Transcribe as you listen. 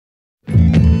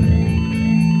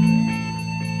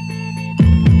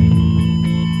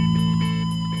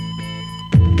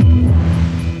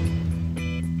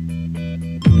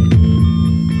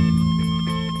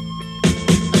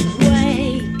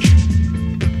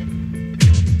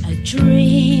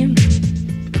dream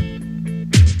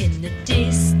in the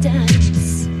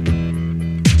distance,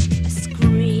 a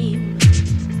scream,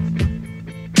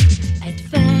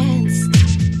 advanced,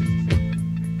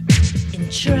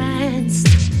 entranced,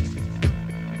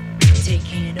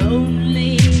 taking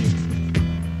only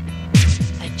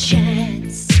a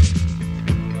chance.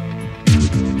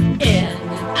 In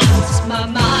and out my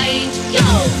mind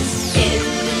goes, in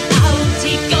and out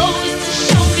he goes to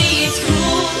show me it's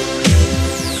cruel.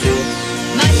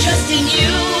 My trust in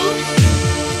you,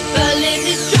 Berlin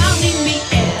is drowning me.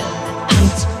 In and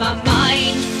out my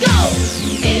mind goes,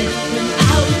 in and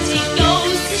out he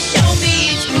goes to show me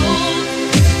it's cruel.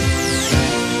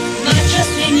 My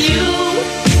trust in you,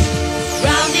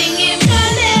 drowning in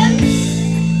Berlin.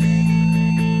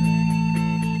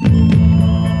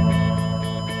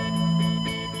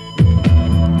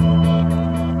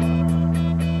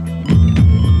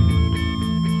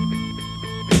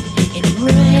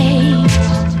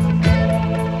 Enraged,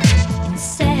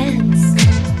 incensed,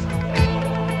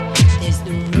 there's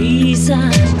no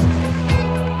reason,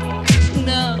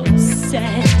 no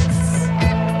sense.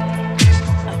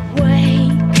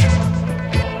 Awake,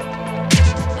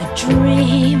 a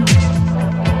dream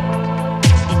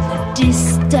in the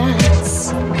distance,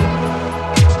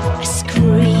 a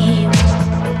scream.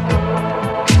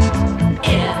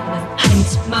 In and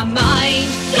out my mind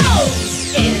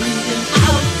goes, in and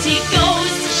out he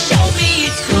goes to show me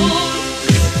it's cool.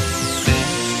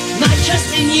 My trust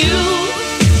in you,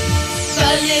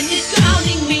 Berlin is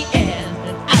drowning me. In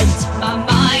and out my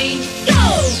mind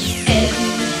goes, in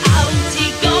and out he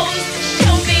goes to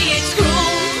show me it's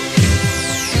cool.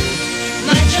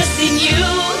 My trust in you,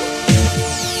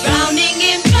 drowning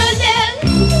in Berlin.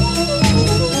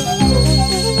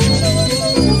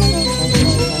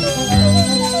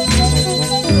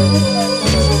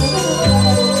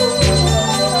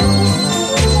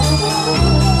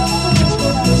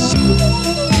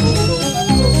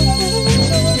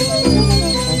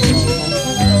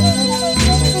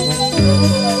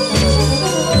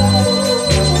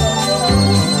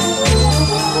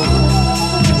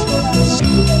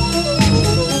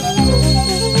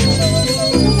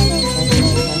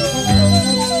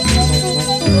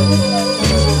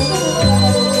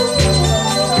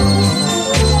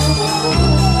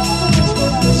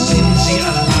 Sind Sie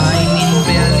allein in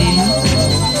Berlin?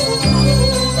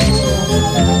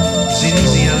 Sind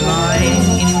Sie allein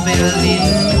in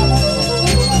Berlin?